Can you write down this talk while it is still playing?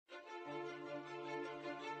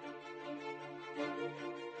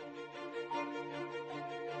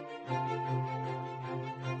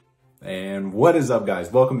And what is up,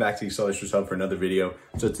 guys? Welcome back to Acceleracers Hub for another video.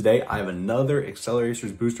 So today I have another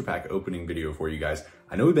Acceleracers Booster Pack opening video for you guys.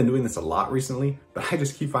 I know we've been doing this a lot recently, but I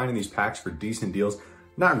just keep finding these packs for decent deals.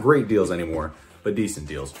 Not great deals anymore, but decent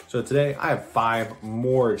deals. So today I have 5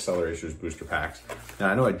 more Acceleracers Booster Packs. Now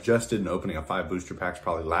I know I just did an opening of 5 booster packs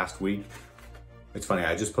probably last week. It's funny,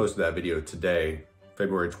 I just posted that video today,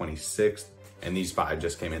 February 26th, and these 5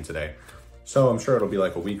 just came in today. So I'm sure it'll be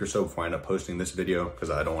like a week or so before I end up posting this video because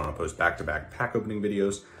I don't want to post back-to-back pack opening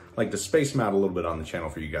videos. I like to space them out a little bit on the channel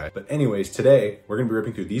for you guys. But anyways, today we're going to be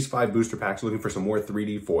ripping through these 5 booster packs looking for some more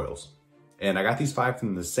 3D foils. And I got these 5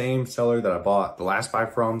 from the same seller that I bought the last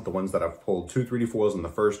 5 from, the ones that I've pulled 2 3D foils in the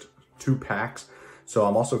first 2 packs. So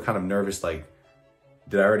I'm also kind of nervous, like,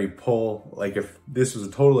 did I already pull, like if this was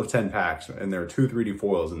a total of 10 packs and there are 2 3D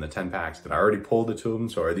foils in the 10 packs, did I already pull the 2 of them?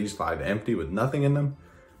 So are these 5 empty with nothing in them?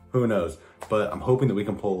 Who knows? But I'm hoping that we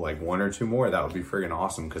can pull like 1 or 2 more. That would be friggin'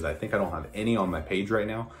 awesome because I think I don't have any on my page right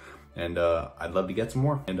now. And I'd love to get some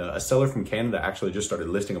more. And a seller from Canada actually just started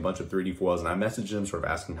listing a bunch of 3D foils, and I messaged him sort of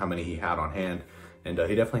asking how many he had on hand. And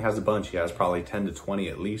he definitely has a bunch. He has probably 10 to 20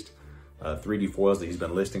 at least 3D foils that he's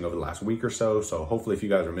been listing over the last week or so. So hopefully if you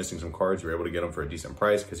guys are missing some cards, you're able to get them for a decent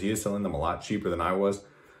price because he is selling them a lot cheaper than I was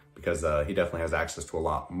because he definitely has access to a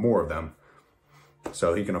lot more of them.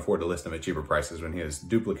 So he can afford to list them at cheaper prices when he has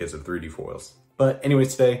duplicates of 3D foils. But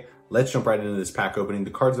anyways, today, let's jump right into this pack opening.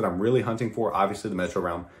 The cards that I'm really hunting for, obviously the Metro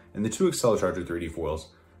Realm and the 2 Acceleracers 3D foils.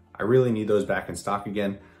 I really need those back in stock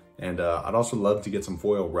again. And I'd also love to get some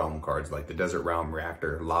foil realm cards like the Desert Realm,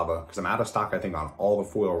 Reactor, Lava, because I'm out of stock, I think, on all the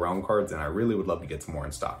foil realm cards, and I really would love to get some more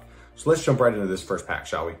in stock. So let's jump right into this first pack,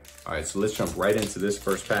 shall we? All right, so let's jump right into this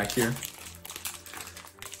first pack here.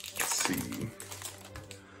 Let's see.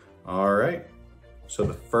 All right. So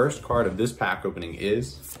the first card of this pack opening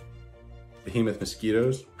is Behemoth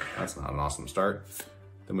Mosquitoes. That's not an awesome start.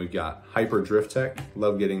 Then we've got Hyper Drift Tech.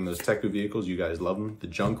 Love getting those Teku vehicles. You guys love them. The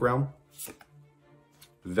Junk Realm.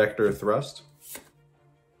 Vector Thrust.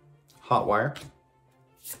 Hotwire.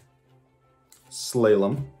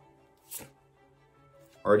 Slalom.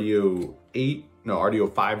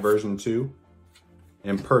 RDO 5 version 2.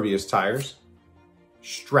 Impervious Tires.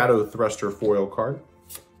 Strato Thruster foil card.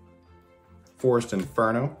 Forest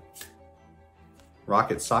Inferno,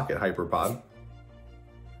 Rocket Socket Hyperpod,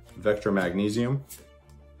 Vector Magnesium,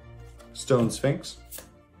 Stone Sphinx,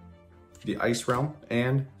 the Ice Realm,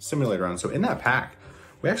 and Simulator Realm. So in that pack,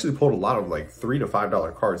 we actually pulled a lot of like $3 to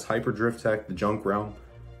 $5 cards. Hyper Drift Tech, the Junk Realm,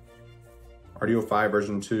 RDO 5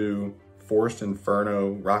 version 2, Forest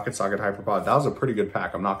Inferno, Rocket Socket Hyperpod. That was a pretty good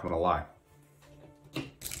pack, I'm not gonna lie.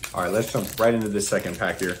 All right, let's jump right into this second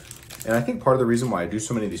pack here. And I think part of the reason why I do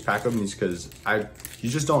so many of these pack openings is because you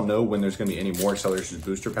just don't know when there's gonna be any more Acceleracers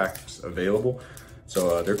booster packs available.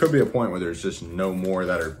 So there could be a point where there's just no more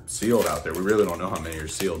that are sealed out there. We really don't know how many are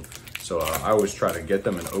sealed. So I always try to get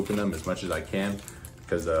them and open them as much as I can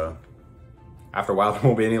because after a while there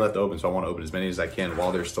won't be any left to open. So I wanna open as many as I can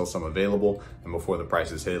while there's still some available and before the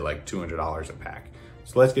prices hit like $200 a pack.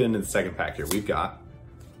 So let's get into the second pack here. We've got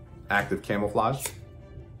Active Camouflage.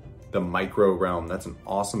 The Micro Realm, that's an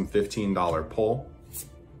awesome $15 pull.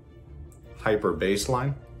 Hyper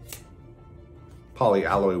Baseline. Poly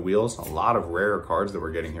Alloy Wheels, a lot of rare cards that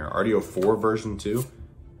we're getting here. RDO 4 version 2.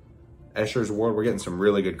 Escher's World, we're getting some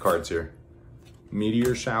really good cards here.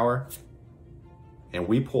 Meteor Shower. And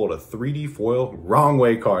we pulled a 3D foil wrong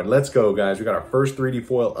way card. Let's go, guys. We got our first 3D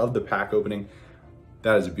foil of the pack opening.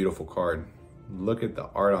 That is a beautiful card. Look at the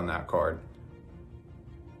art on that card.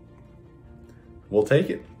 We'll take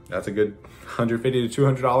it. That's a good $150 to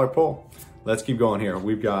 $200 pull. Let's keep going here.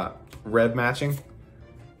 We've got Red Matching,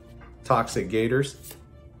 Toxic Gators,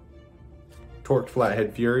 Torqued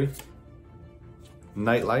Flathead Fury,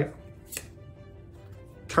 Nightlife,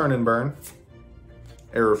 Turn and Burn,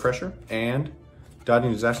 Air Refresher, and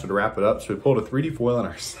Dodging Disaster to wrap it up. So we pulled a 3D foil in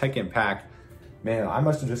our second pack. Man, I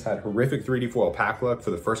must have just had horrific 3D foil pack luck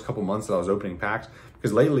for the first couple months that I was opening packs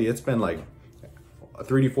because lately it's been like a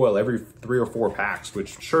 3D foil every 3 or 4 packs,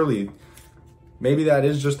 which surely, maybe that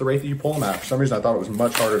is just the rate that you pull them at. For some reason, I thought it was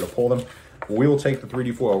much harder to pull them. We will take the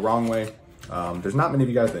 3D foil wrong way. There's not many of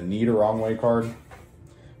you guys that need a wrong way card,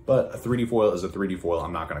 but a 3D foil is a 3D foil.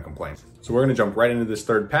 I'm not gonna complain. So we're gonna jump right into this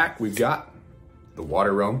third pack. We've got the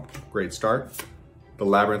Water Realm, great start. The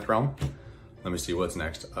Labyrinth Realm. Let me see what's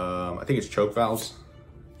next. I think it's Choke Valves.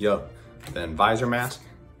 Yup. Then Visor Mask.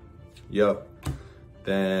 Yup.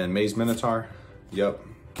 Then Maze Minotaur. Yep,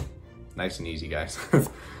 nice and easy, guys.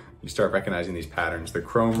 You start recognizing these patterns. The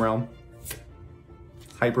Chrome Realm,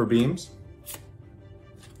 Hyper Beams,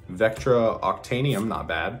 Vectra Octanium, not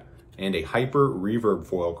bad, and a Hyper Reverb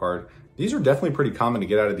foil card. These are definitely pretty common to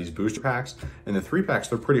get out of these booster packs. In the 3-packs,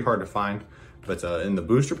 they're pretty hard to find. But in the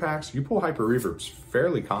booster packs, you pull hyper reverbs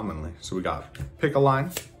fairly commonly. So we got Pick a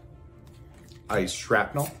Line, Ice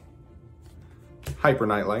Shrapnel, Hyper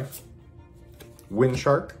Nightlife, Wind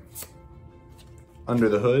Shark, Under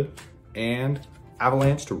the Hood, and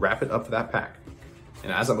Avalanche to wrap it up for that pack.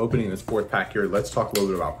 And as I'm opening this 4th pack here, let's talk a little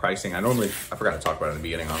bit about pricing. I forgot to talk about it in the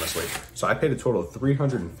beginning, honestly. So I paid a total of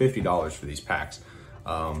 $350 for these packs,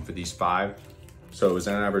 for these 5. So it was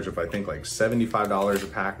an average of, I think, like $75 a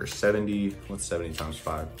pack, or 70, what's 70 times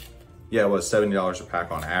 5? Yeah, it was $70 a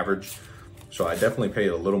pack on average. So I definitely paid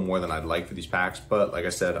a little more than I'd like for these packs. But like I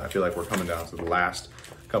said, I feel like we're coming down to the last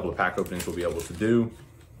couple of pack openings we'll be able to do.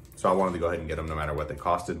 So I wanted to go ahead and get them no matter what they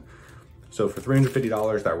costed. So for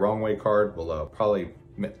 $350, that Wrong Way card will probably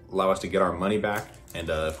allow us to get our money back. And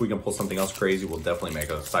if we can pull something else crazy, we'll definitely make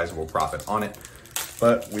a sizable profit on it.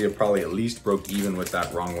 But we have probably at least broke even with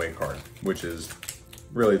that Wrong Way card, which is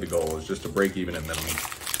really the goal, is just to break even at minimum.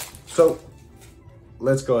 So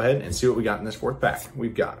let's go ahead and see what we got in this 4th pack.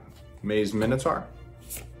 We've got Maze Minotaur,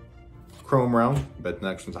 Chrome Realm, but the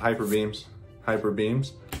next one's Hyper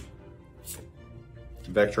Beams,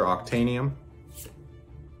 Vector Octanium,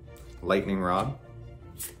 Lightning Rod,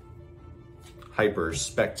 Hyper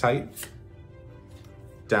Spectite,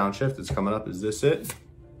 Downshift is coming up. Is this it?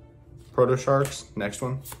 Proto Sharks, next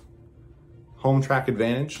one. Home Track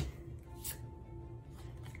Advantage,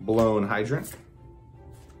 Blown Hydrant,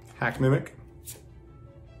 Hack Mimic,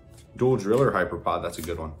 Dual Driller Hyperpod, that's a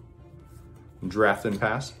good one. Draft and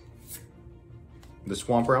Pass, the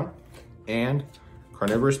Swamp Realm, and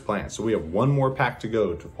Carnivorous Plant. So we have one more pack to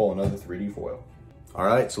go to pull another 3D foil. All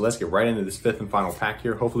right, so let's get right into this 5th and final pack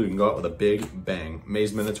here. Hopefully we can go out with a big bang.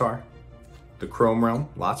 Maze Minotaur, the Chrome Realm,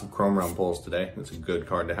 lots of Chrome Realm pulls today. That's a good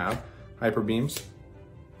card to have. Hyper Beams,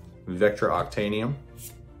 Vector Octanium,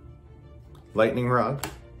 Lightning Rod,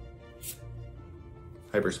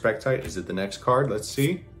 Hyper Spectite. Is it the next card? Let's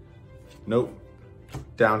see. Nope.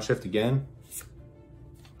 Downshift again.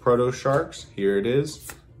 Proto Sharks, here it is.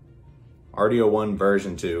 RDO1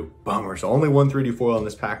 version 2. Bummer. So only one 3D foil in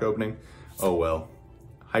this pack opening. Oh well.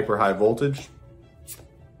 Hyper High Voltage,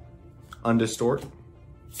 Undistort.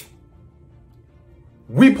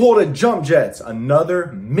 We pulled a Jump Jets, another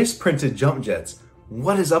misprinted Jump Jets.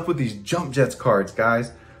 What is up with these Jump Jets cards,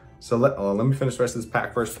 guys? So let me finish the rest of this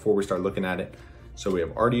pack first before we start looking at it. So we have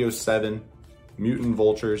RDO7, Mutant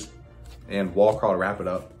Vultures, and Wall Crawl to wrap it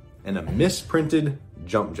up, and a misprinted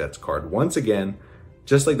Jump Jets card. Once again,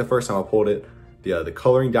 just like the first time I pulled it, the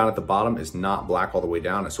coloring down at the bottom is not black all the way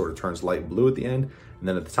down. It sort of turns light blue at the end. And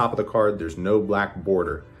then at the top of the card, there's no black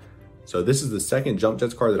border. So this is the second Jump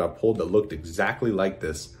Jets card that I pulled that looked exactly like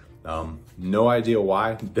this. No idea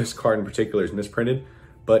why this card in particular is misprinted,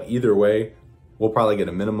 but either way, we'll probably get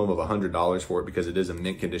a minimum of $100 for it because it is a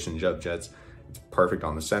mint condition Jump Jets. It's perfect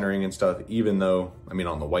on the centering and stuff, even though, I mean,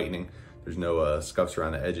 on the whitening, there's no scuffs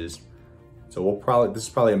around the edges. So this is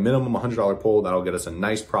probably a minimum $100 pull. That'll get us a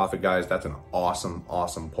nice profit, guys. That's an awesome,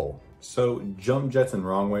 awesome pull. So Jump Jets and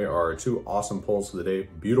Wrong Way are 2 awesome pulls for the day.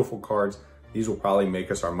 Beautiful cards. These will probably make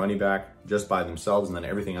us our money back just by themselves, and then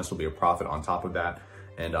everything else will be a profit on top of that.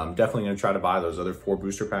 And I'm definitely gonna try to buy those other 4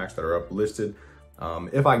 booster packs that are up listed.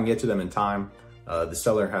 If I can get to them in time. The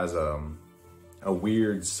seller has a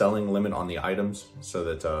weird selling limit on the items so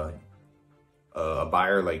that a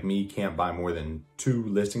buyer like me can't buy more than 2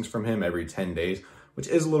 listings from him every 10 days, which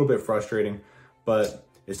is a little bit frustrating, but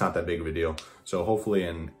it's not that big of a deal. So hopefully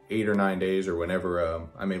in 8 or 9 days or whenever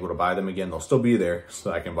I'm able to buy them again, they'll still be there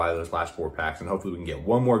so I can buy those last 4 packs, and hopefully we can get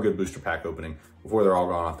one more good booster pack opening before they're all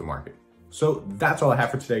gone off the market. So that's all I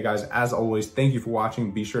have for today, guys. As always, thank you for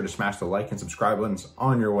watching. Be sure to smash the like and subscribe buttons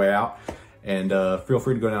on your way out. And feel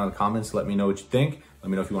free to go down in the comments, let me know what you think. Let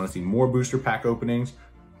me know if you want to see more booster pack openings.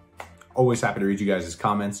 Always happy to read you guys'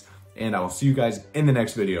 comments, and I will see you guys in the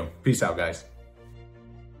next video. Peace out, guys.